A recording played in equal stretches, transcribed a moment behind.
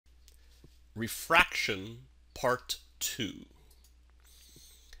Refraction Part 2.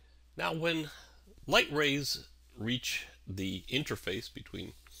 Now, when light rays reach the interface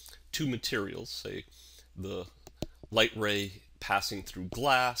between two materials, say the light ray passing through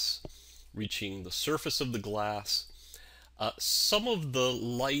glass, reaching the surface of the glass, some of the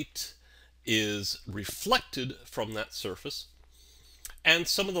light is reflected from that surface, and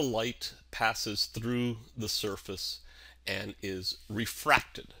some of the light passes through the surface and is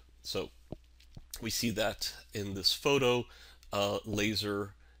refracted. So we see that in this photo.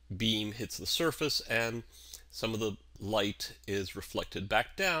 Laser beam hits the surface and some of the light is reflected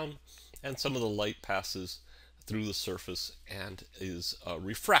back down, and some of the light passes through the surface and is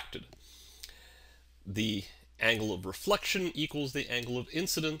refracted. The angle of reflection equals the angle of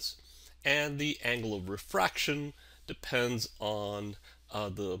incidence, and the angle of refraction depends on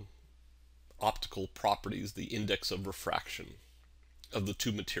the optical properties, the index of refraction of the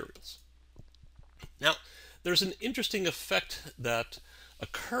two materials. Now, there's an interesting effect that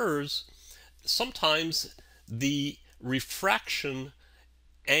occurs. Sometimes the refraction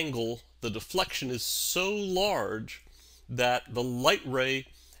angle, the deflection, is so large that the light ray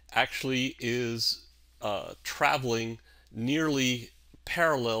actually is traveling nearly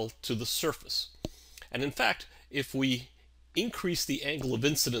parallel to the surface. And in fact, if we increase the angle of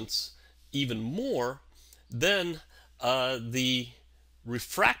incidence even more, then the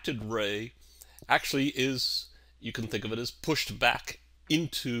refracted ray actually is, you can think of it as pushed back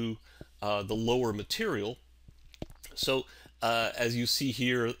into the lower material. So as you see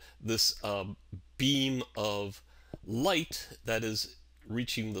here, this beam of light that is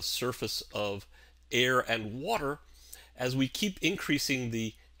reaching the surface of air and water, as we keep increasing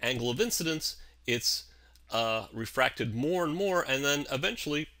the angle of incidence, it's refracted more and more, and then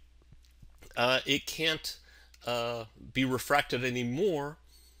eventually it can't be refracted anymore,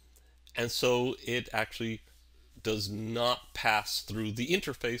 and so it actually does not pass through the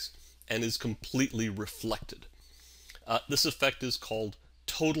interface and is completely reflected. This effect is called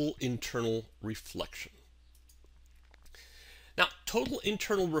total internal reflection. Now, total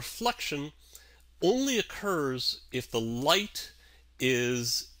internal reflection only occurs if the light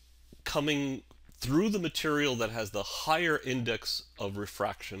is coming through the material that has the higher index of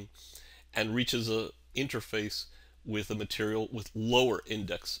refraction and reaches an interface with a material with lower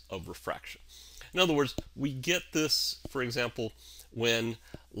index of refraction. In other words, we get this, for example, when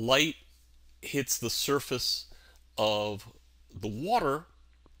light hits the surface of the water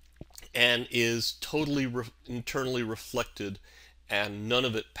and is totally internally reflected, and none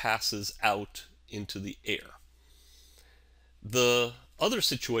of it passes out into the air. The other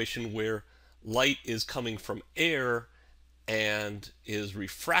situation where light is coming from air and is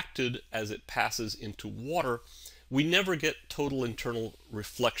refracted as it passes into water, we never get total internal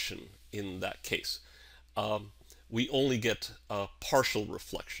reflection in that case. We only get partial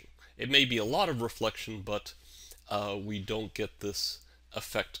reflection. It may be a lot of reflection, but we don't get this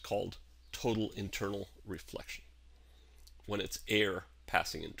effect called total internal reflection when it's air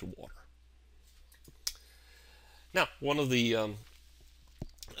passing into water. Now, one of the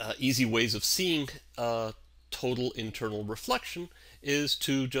easy ways of seeing total internal reflection is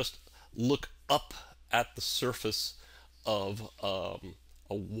to just look up at the surface of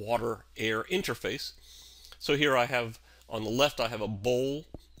a water-air interface. So here I have, on the left, I have a bowl,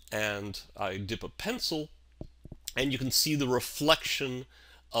 and I dip a pencil, and you can see the reflection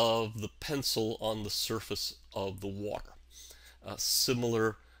of the pencil on the surface of the water. A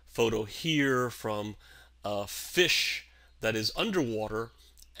similar photo here from a fish that is underwater,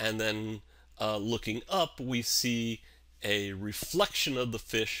 and then looking up, we see a reflection of the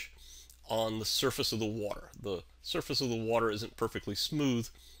fish on the surface of the water. The surface of the water isn't perfectly smooth,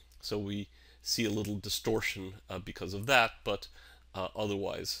 so we see a little distortion because of that, but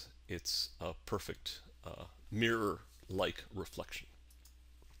otherwise it's a perfect mirror-like reflection.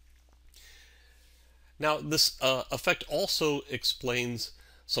 Now, this effect also explains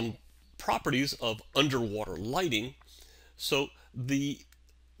some properties of underwater lighting. So the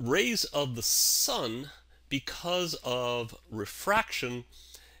rays of the sun, because of refraction,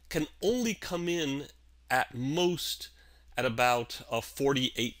 can only come in at most at about a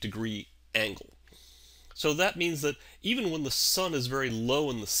 48-degree angle. So that means that even when the sun is very low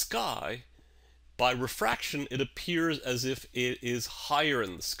in the sky, by refraction it appears as if it is higher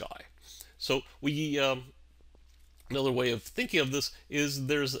in the sky. So we another way of thinking of this is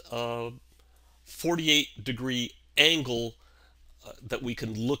there's a 48-degree angle that we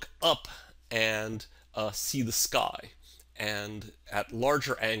can look up and see the sky. And at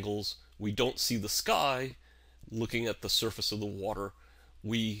larger angles, we don't see the sky. Looking at the surface of the water,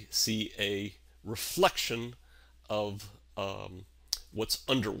 we see a reflection of what's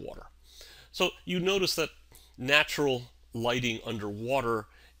underwater. So you notice that natural lighting underwater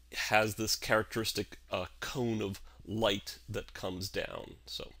has this characteristic cone of light that comes down.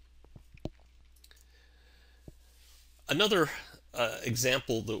 So another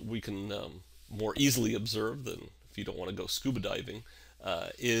example that we can more easily observe than if you don't want to go scuba diving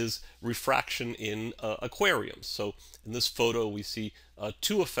is refraction in aquariums. So in this photo we see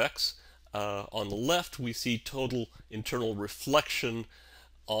two effects. On the left we see total internal reflection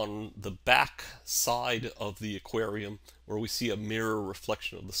on the back side of the aquarium, where we see a mirror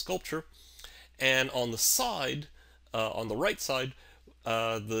reflection of the sculpture, and on the side, on the right side,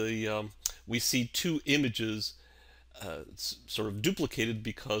 we see two images sort of duplicated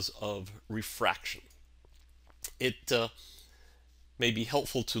because of refraction. It may be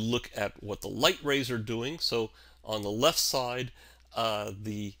helpful to look at what the light rays are doing. So on the left side,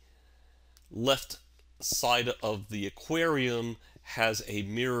 the left side of the aquarium has a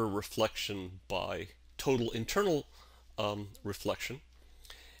mirror reflection by total internal reflection.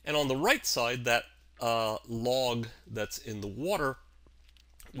 And on the right side, that log that's in the water,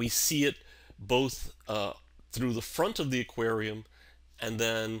 we see it both through the front of the aquarium and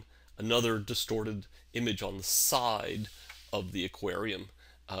then another distorted image on the side of the aquarium.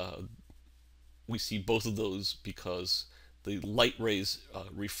 We see both of those because the light rays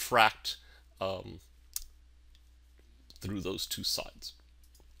refract through those two sides.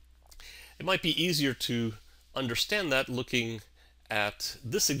 It might be easier to understand that looking at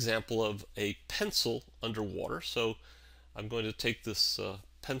this example of a pencil underwater. So I'm going to take this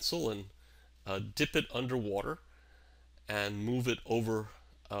pencil and dip it underwater and move it over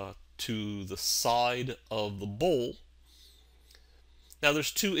to the side of the bowl. Now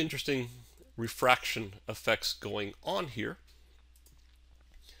there's two interesting refraction effects going on here.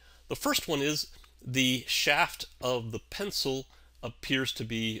 The first one is the shaft of the pencil appears to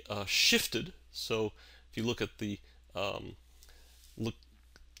be shifted. So if you look at the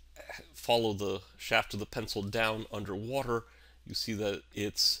follow the shaft of the pencil down underwater, you see that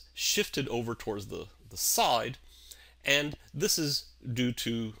it's shifted over towards the side, and this is due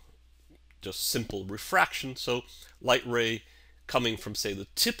to just simple refraction. So light ray coming from, say, the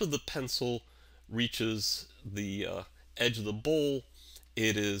tip of the pencil reaches the edge of the bowl.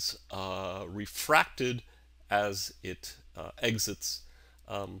 It is refracted as it exits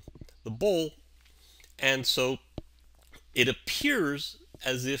the bowl, and so it appears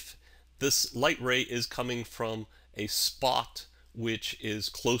as if this light ray is coming from a spot which is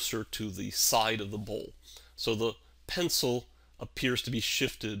closer to the side of the bowl. So the pencil appears to be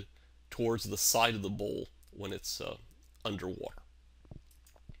shifted towards the side of the bowl when it's underwater.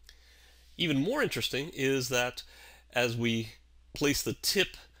 Even more interesting is that as we place the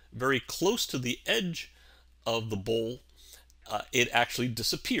tip very close to the edge of the bowl, it actually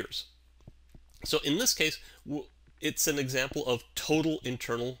disappears. So in this case, it's an example of total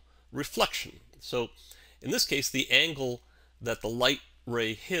internal reflection. So in this case, the angle that the light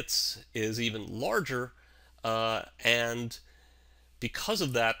ray hits is even larger, and because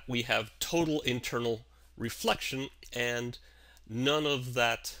of that, we have total internal reflection, and none of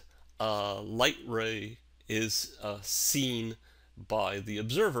that light ray is seen by the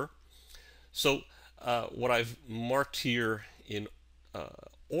observer. So what I've marked here in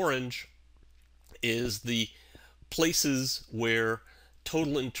orange is the places where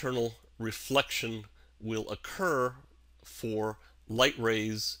total internal reflection will occur for light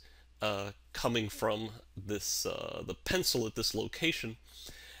rays coming from this the pencil at this location.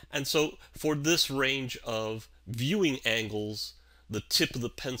 And so for this range of viewing angles, the tip of the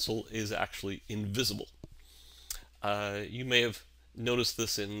pencil is actually invisible. You may have noticed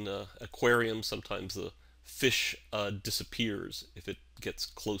this in aquariums. Sometimes the fish disappears if it gets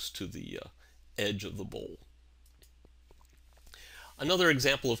close to the edge of the bowl. Another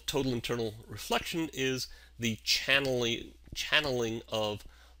example of total internal reflection is the channeling of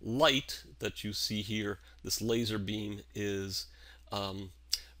light that you see here. This laser beam is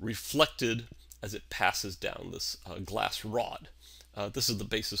reflected as it passes down this glass rod. This is the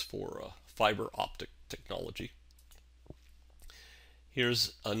basis for fiber optic technology.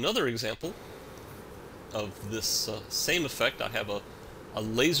 Here's another example of this same effect. I have a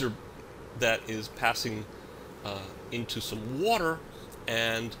laser that is passing into some water,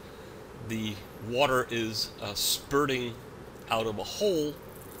 and the water is spurting out of a hole,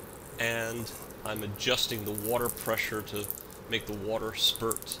 and I'm adjusting the water pressure to make the water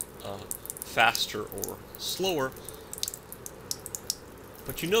spurt faster or slower.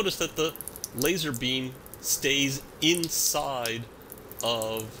 But you notice that the laser beam stays inside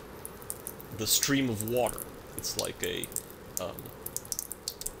of the stream of water. It's like a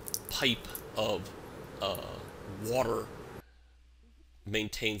pipe of water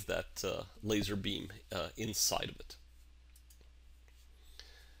maintains that laser beam inside of it.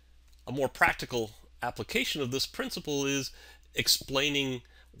 A more practical application of this principle is explaining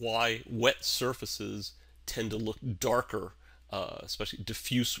why wet surfaces tend to look darker, especially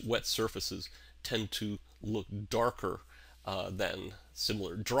diffuse wet surfaces tend to look darker than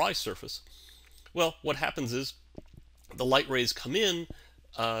similar dry surface. Well, what happens is the light rays come in,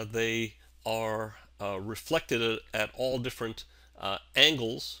 they are reflected at all different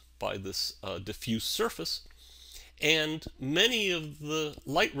angles by this diffuse surface, and many of the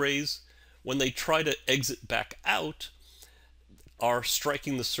light rays, when they try to exit back out, are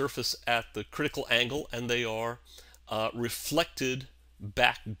striking the surface at the critical angle, and they are reflected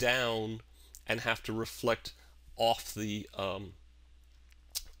back down and have to reflect off the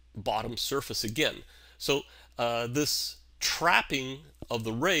bottom surface again. So this trapping of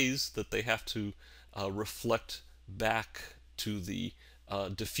the rays that they have to reflect back to the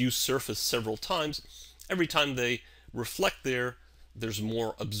diffuse surface several times, every time they reflect there, there's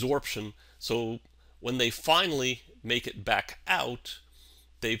more absorption. So when they finally make it back out,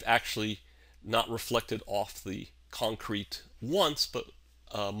 they've actually not reflected off the concrete once, but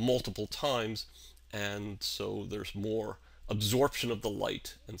multiple times, and so there's more absorption of the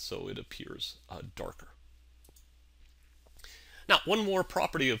light, and so it appears darker. Now, one more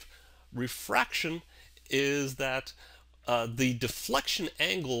property of refraction is that the deflection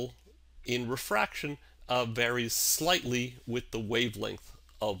angle in refraction varies slightly with the wavelength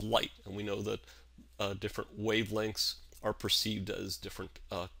of light, and we know that different wavelengths are perceived as different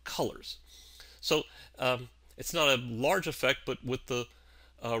colors. So it's not a large effect, but with the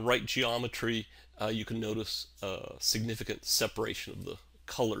right geometry, you can notice significant separation of the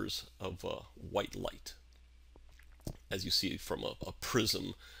colors of white light, as you see from a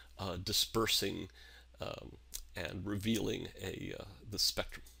prism dispersing and revealing the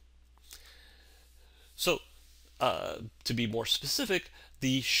spectrum. So to be more specific,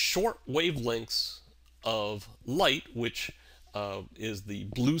 the short wavelengths of light, which is the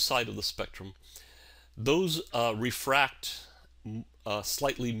blue side of the spectrum, those refract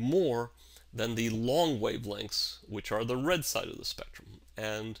slightly more than the long wavelengths, which are the red side of the spectrum.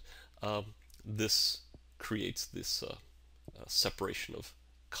 And this creates this separation of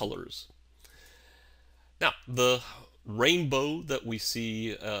colors. Now, the rainbow that we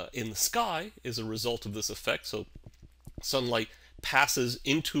see in the sky is a result of this effect. So sunlight passes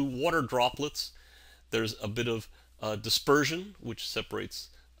into water droplets. There's a bit of dispersion, which separates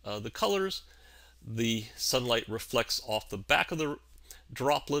the colors. The sunlight reflects off the back of the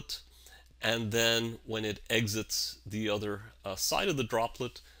droplet, and then when it exits the other side of the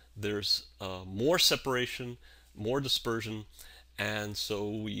droplet, there's more separation, more dispersion, and so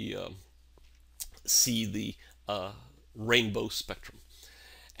we see the rainbow spectrum.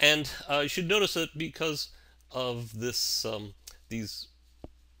 And you should notice that because of this, these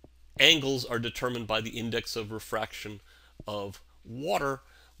angles are determined by the index of refraction of water,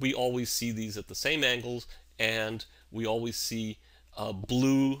 we always see these at the same angles, and we always see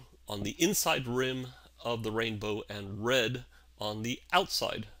blue on the inside rim of the rainbow and red on the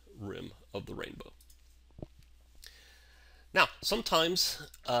outside rim of the rainbow. Now, sometimes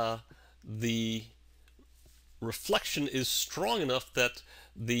the reflection is strong enough that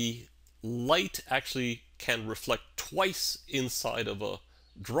the light actually can reflect twice inside of a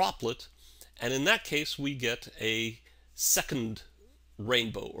droplet, and in that case we get a second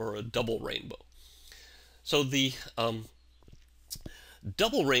rainbow, or a double rainbow. So the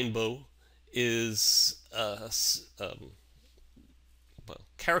double rainbow is well,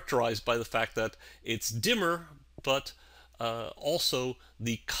 characterized by the fact that it's dimmer, but also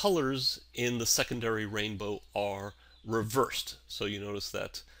the colors in the secondary rainbow are reversed. So you notice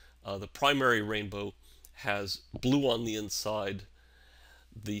that the primary rainbow has blue on the inside,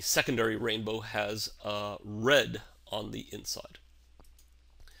 the secondary rainbow has red on the inside.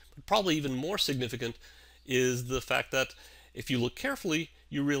 But probably even more significant is the fact that if you look carefully,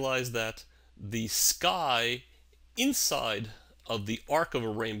 you realize that the sky inside of the arc of a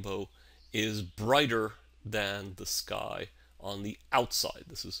rainbow is brighter than the sky on the outside.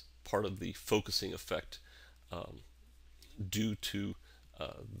 This is part of the focusing effect due to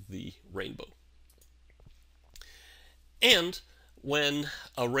the rainbow. And when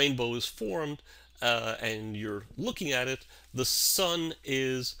a rainbow is formed and you're looking at it, the sun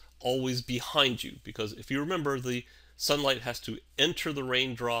is always behind you, because if you remember, the sunlight has to enter the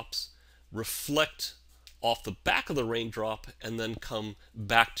raindrops, reflect off the back of the raindrop and then come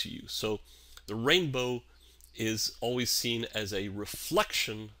back to you. So the rainbow is always seen as a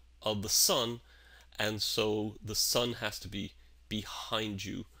reflection of the sun, and so the sun has to be behind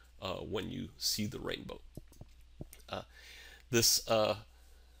you when you see the rainbow. This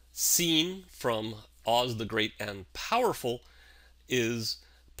scene from Oz the Great and Powerful is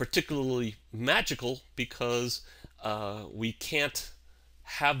particularly magical because we can't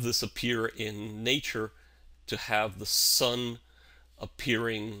have this appear in nature, to have the sun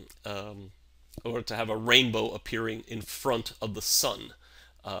appearing or to have a rainbow appearing in front of the sun.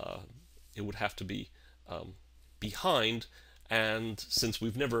 It would have to be behind, and since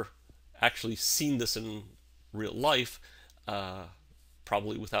we've never actually seen this in real life,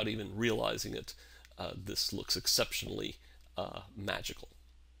 probably without even realizing it, this looks exceptionally magical.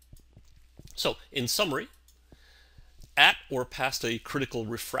 So, in summary, at or past a critical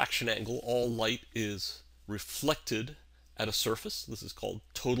refraction angle, all light is reflected at a surface. This is called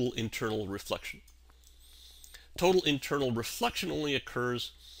total internal reflection. Total internal reflection only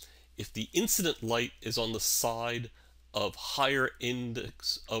occurs if the incident light is on the side of higher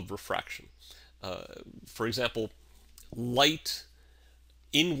index of refraction. For example, light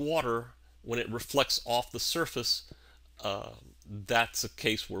in water, when it reflects off the surface, that's a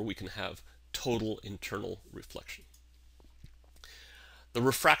case where we can have total internal reflection. The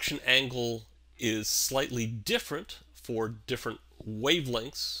refraction angle is slightly different for different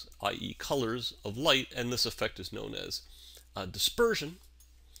wavelengths, i.e. colors of light, and this effect is known as dispersion.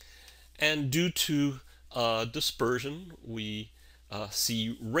 And due to dispersion, we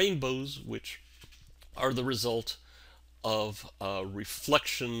see rainbows, which are the result of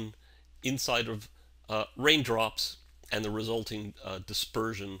reflection inside of raindrops and the resulting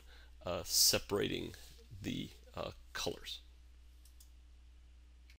dispersion separating the colors.